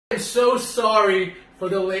I'm so sorry for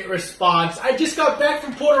the late response. I just got back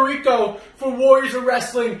from Puerto Rico for Warriors of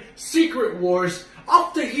Wrestling Secret Wars,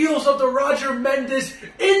 off the heels of the Roger Mendez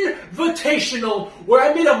Invitational, where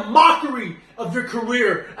I made a mockery of your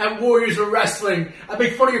career at Warriors of Wrestling. I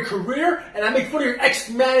made fun of your career, and I made fun of your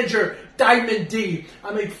ex-manager, Diamond D.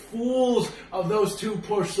 I made fools of those two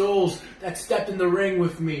poor souls that stepped in the ring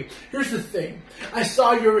with me. Here's the thing. I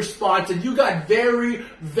saw your response, and you got very,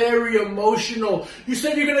 very emotional. You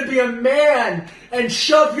said you're going to be a man and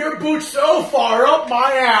shove your boots so far up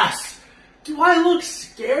my ass. Do I look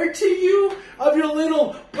scared to you of your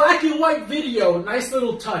little black and white video? Nice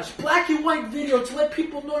little touch. Black and white video to let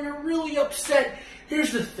people know you're really upset.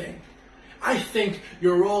 Here's the thing. I think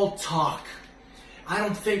you're all talk. I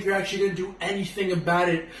don't think you're actually going to do anything about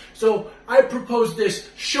it. So I propose this.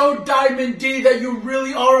 Show Diamond D that you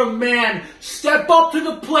really are a man. Step up to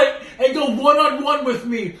the plate and go one-on-one with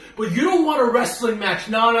me. But you don't want a wrestling match.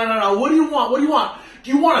 No. What do you want? What do you want? Do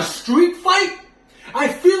you want a street fight? I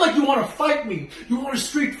feel like you want to fight me. You want a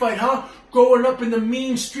street fight, huh? Growing up in the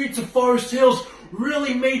mean streets of Forest Hills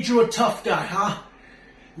really made you a tough guy, huh?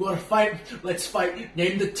 You want to fight? Let's fight.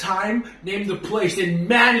 Name the time, name the place. In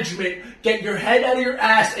management, get your head out of your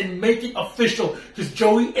ass and make it official. Because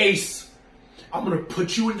Joey Ace, I'm going to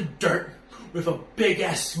put you in the dirt with a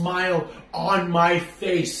big-ass smile on my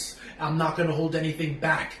face. I'm not going to hold anything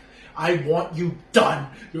back. I want you done.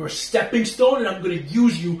 You're a stepping stone, and I'm going to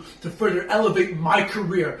use you to further elevate my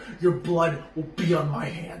career. Your blood will be on my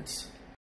hands.